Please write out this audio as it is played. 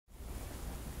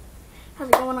How's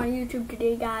it going on YouTube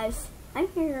today, guys? I'm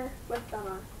here with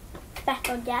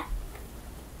special guest.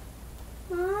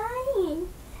 Hi.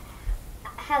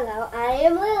 Hello, I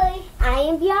am Lily. I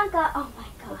am Bianca. Oh my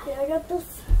god. Okay, I got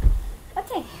this.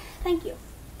 Okay, thank you.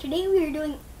 Today we are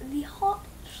doing the hot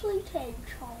Cheeto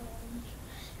challenge.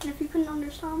 And if you couldn't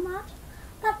understand that,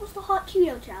 that was the hot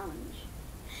Cheeto challenge.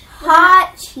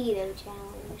 Hot Cheeto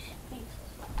challenge. Thanks.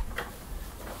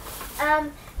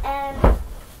 And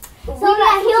so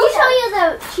yeah, he'll show you the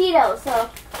Cheetos. So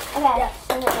okay. Yes.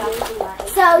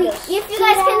 So if you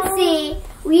guys can see,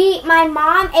 my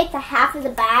mom ate the half of the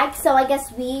bag, so I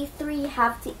guess we three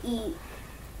have to eat.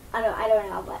 I don't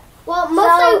know, but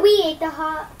mostly we ate the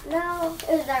hot. No,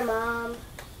 it was our mom.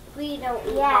 We don't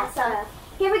eat hot stuff.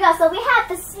 Here we go. So we have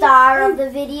the star of the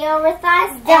video with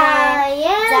us,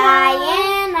 Diana.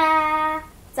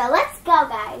 So let's go,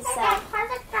 guys.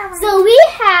 So we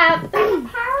have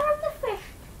power of the fish.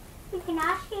 We can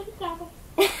all stay together.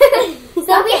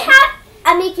 So we have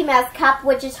a Mickey Mouse cup,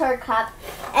 which is her cup,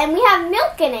 and we have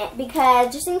milk in it because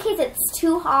just in case it's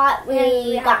too hot,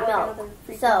 we got milk.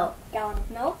 So gallon of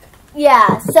milk.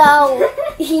 Yeah. So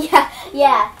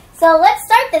yeah. So let's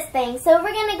start this thing. So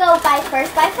we're gonna go by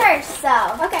first. So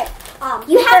okay.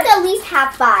 You have to at least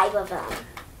have 5 of them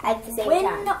at the same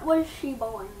time. When was she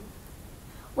born?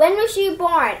 When was she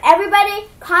born? Everybody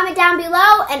comment down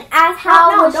below and ask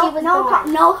how she was born.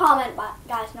 No comment,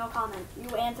 guys, no comment.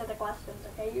 You answer the questions,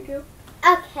 okay, you two?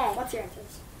 Okay. What's your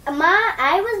answers?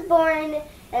 I was born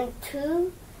in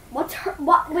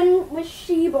when was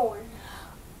she born?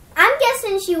 I'm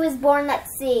guessing she was born, let's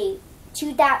see,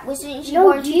 wasn't she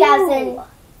born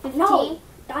 2015? No,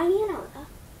 Diana.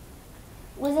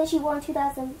 Wasn't she born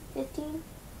 2015?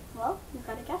 Well, you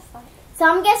gotta guess that. So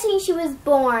I'm guessing she was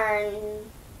born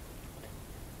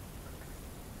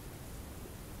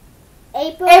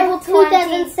April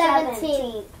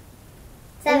 2017.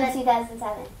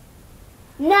 2007.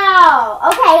 No.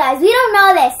 Okay, guys, we don't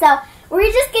know this, so we're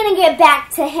just gonna get back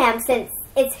to him since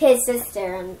it's his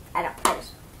sister, and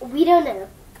We don't know.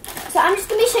 So I'm just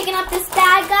gonna be shaking up this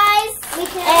bag, guys,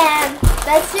 and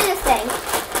let's do this thing.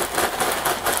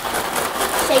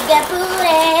 Shake that booty,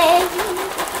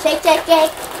 shake, shake,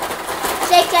 shake,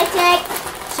 shake, shake, shake,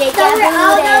 shake that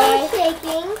booty.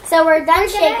 Shaking. So we're done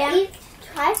shaking.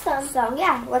 Try some. So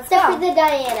yeah, let's Except go. for the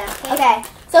Diana. Okay.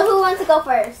 So who wants to go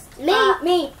first? Me.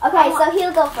 Me. Okay, so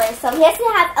he'll go first. So he has to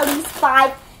have at least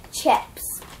 5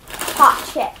 chips. Hot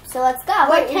chips. So let's go.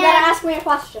 Wait, you gotta ask me a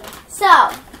question.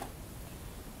 So,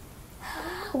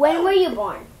 when were you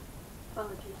born? Oh,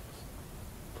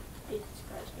 Jesus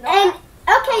Christ. No. And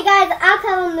okay, guys, I'll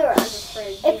tell them the rules.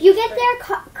 If you get their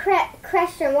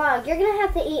question wrong, you're gonna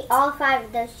have to eat all 5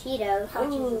 of those Cheetos. Oh,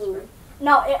 Jesus Christ.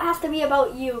 No, it has to be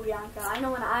about you, Bianca. I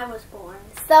know when I was born.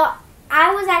 So,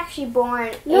 I was actually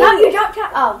born. No, you don't tell.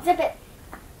 Oh, zip it.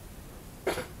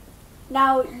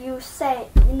 Now you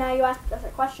ask us a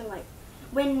question like,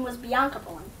 when was Bianca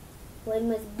born? When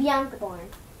was Bianca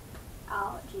born?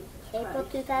 Oh, Jesus April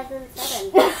Christ.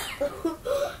 2007.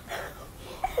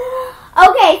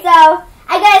 Okay, so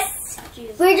I guess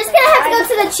Jesus we're just Christ. gonna have to go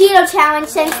to the Cheeto challenge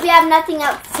since we have nothing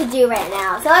else to do right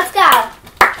now. So let's go.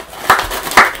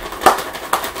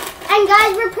 And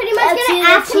guys, we're pretty much Let's gonna do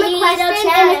the ask him a Cheeto question, and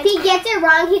challenge. if he gets it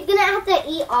wrong, he's gonna have to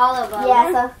eat all of them.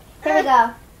 Yeah, so here we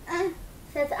go.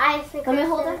 Since I asked the Let me question,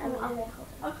 hold it. I'm gonna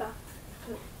Okay.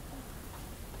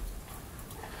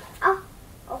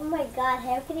 Oh my God,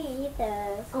 how can he eat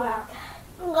those? Oh.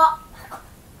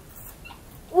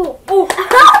 Ooh.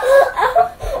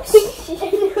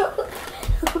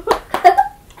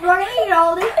 We're gonna eat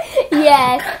all this.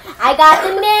 Yes, I got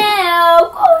the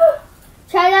milk.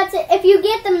 Try not to. If you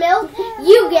get the milk,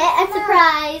 you get a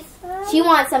surprise. She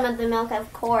wants some of the milk,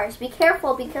 of course. Be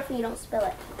careful you don't spill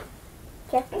it.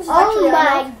 Okay. Oh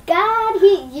my God,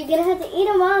 you're gonna have to eat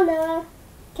them all, Noah.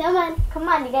 Come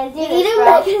on, you gotta do eat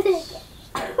this, them.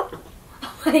 bro.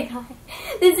 Oh my God,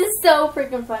 this is so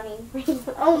freaking funny.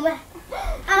 Oh my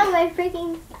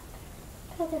freaking.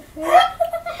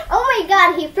 Oh my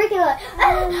God, he freaking.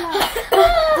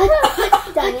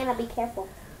 Diana, be careful.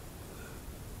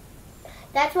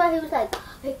 That's why he was like,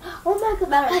 oh my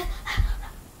God.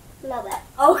 Smell that.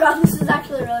 Oh God, this is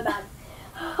actually really bad.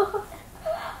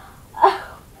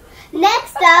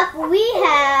 Next up, we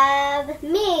have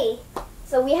me.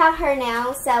 So we have her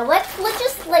now. So let's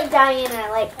just let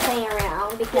Diana play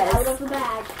around because Out of the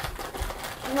bag.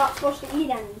 You're not supposed to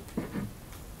eat any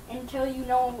until you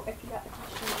know if you got the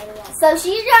question right or wrong. So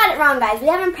she got it wrong, guys. We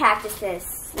haven't practiced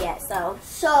this yet, so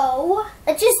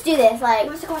let's just do this.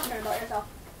 Give us a question about yourself.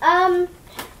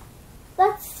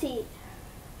 Let's see.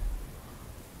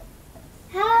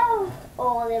 How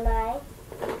old am I?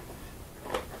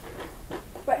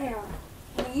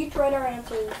 each write our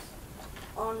answers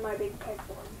on my big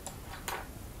pegboard.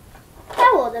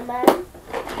 How old am I?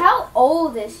 How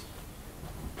old is she?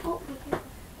 Oh,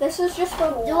 this is just for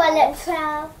Do I look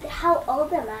 12? How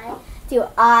old am I? Do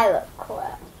I look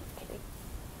cool?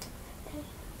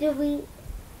 Do we...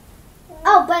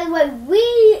 Oh, by the way,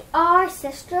 we are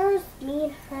sisters, me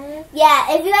and her.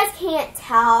 Yeah, if you guys can't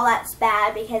tell, that's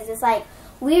bad because it's like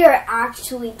we are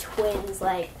actually twins.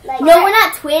 Like no, we're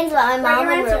not twins, but my mom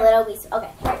when we were little, we okay.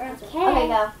 Write your answer. Okay,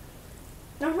 go.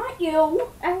 No, not you.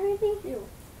 Everything. You.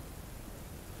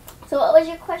 So what was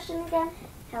your question again?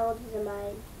 How old am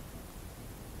I?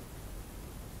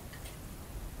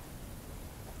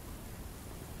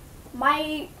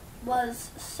 My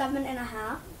was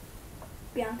 7.5.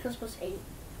 Bianca's was 8.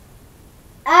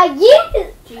 You...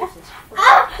 Jesus.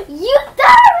 you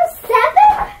thought it was 7?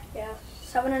 Yeah,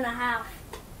 7.5.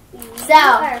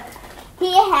 So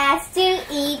he has to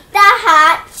eat the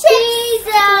hot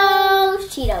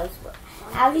Cheetos.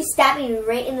 I'll be stabbing you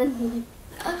right in the.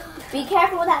 Be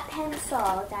careful with that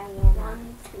pencil, Diana.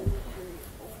 1, 2, 3,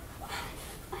 4,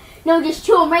 5. No, just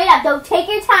chew them right up. Don't take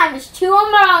your time. Just chew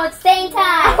them all at the same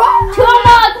time. Chew them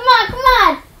all. Come on, come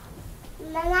on.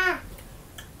 Mama.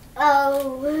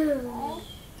 Oh.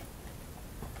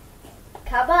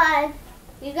 Come on.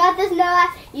 You got this,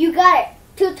 Noah. You got it.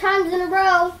 2 times in a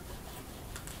row.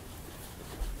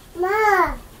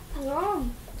 Mom.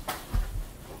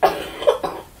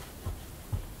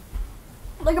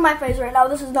 Look at my face right now.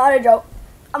 This is not a joke.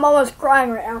 I'm almost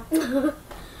crying right now.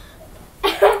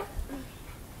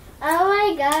 Oh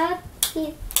my God.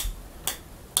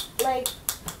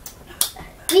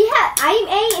 I'm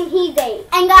 8 and he's 8.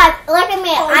 And guys, look at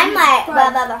me. I'm like blah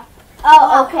blah blah.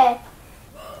 Oh, okay.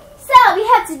 So we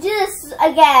have to do this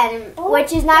again,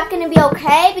 which is not going to be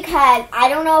okay because I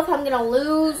don't know if I'm going to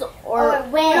lose or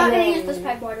win. We're not going to use this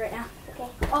pegboard right now. Okay.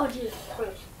 Oh, Jesus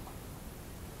Christ.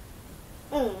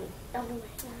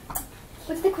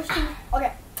 What's the question?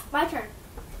 Okay, my turn.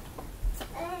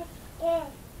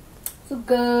 So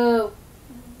go.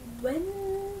 When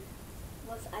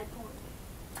was I born?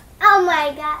 Oh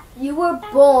my God. You were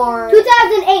born.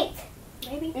 2008.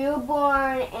 Maybe. You were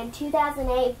born in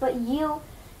 2008, but you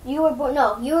were born.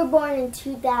 No, you were born in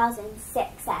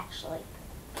 2006 actually.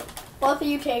 Both of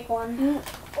you take one.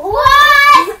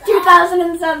 What?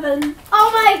 2007.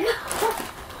 Oh my God.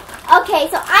 Okay,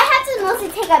 so I have to mostly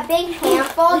take a big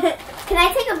handful. Can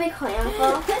I take a big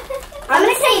handful? I'm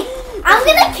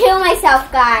gonna kill myself,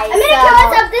 guys. I'm gonna kill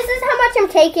myself. This is how much I'm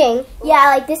taking. Yeah,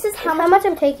 like this is how much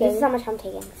I'm taking. This is how much I'm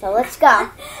taking. So let's go.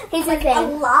 Here's the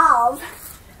thing. Love.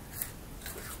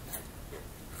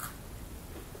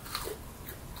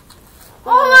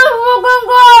 Oh my fucking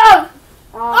God!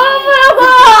 Oh my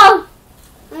God!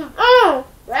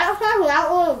 That's not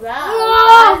all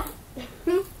right.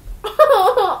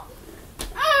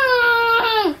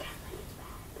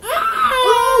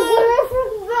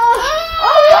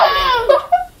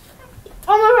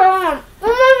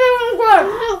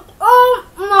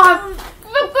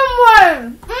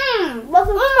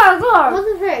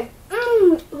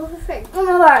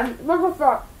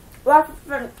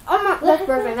 That's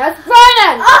perfect. That's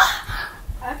burning.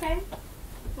 Okay.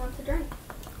 Want to drink?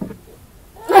 I'm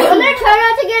gonna try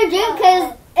not to get a drink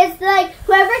because it's like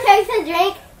whoever takes a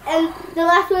drink and the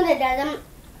last one that doesn't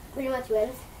pretty much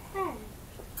wins.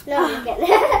 No, I'm kidding.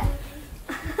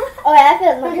 Oh, yeah, that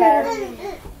feels much better.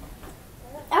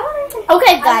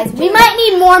 Okay, guys, we might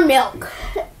need more milk.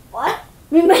 What?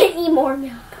 We might need more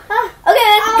milk. Okay,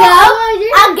 let's go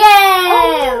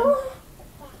again.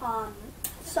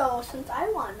 So since I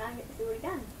won, I get to do it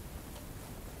again.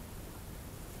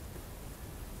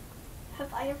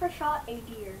 Have I ever shot a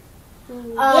deer?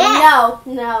 Yes. No. Yes.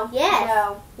 No. Yes.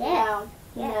 No. Yes.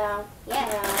 No.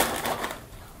 Yes.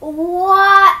 No.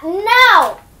 What?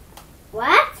 No.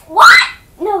 What? What?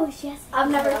 No, yes. I've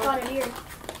never shot a deer.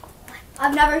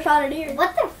 I've never shot a deer.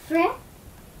 What the frick?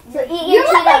 So eat You your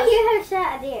look like Cheetos. you have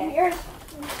shot a deer. Yours.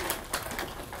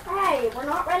 Hey, we're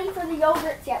not ready for the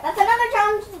yogurts yet. That's another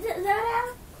challenge.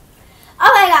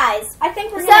 Okay, guys. I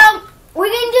think we're So gonna. we're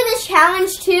gonna do this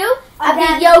challenge too of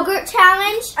Again. the yogurt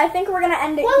challenge. I think we're gonna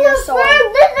end it What here. the So.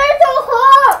 frick? This is so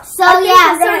hot. So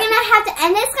yeah, so we're gonna have to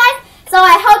end this, guys. So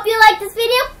I hope you like this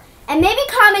video, and maybe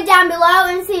comment down below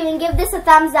and see if you can give this a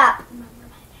thumbs up.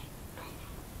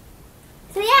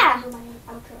 So yeah.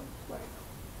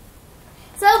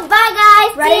 So bye,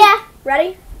 guys. Ready? See ya.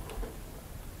 Ready?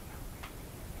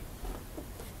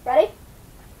 Ready?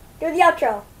 Do the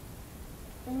outro.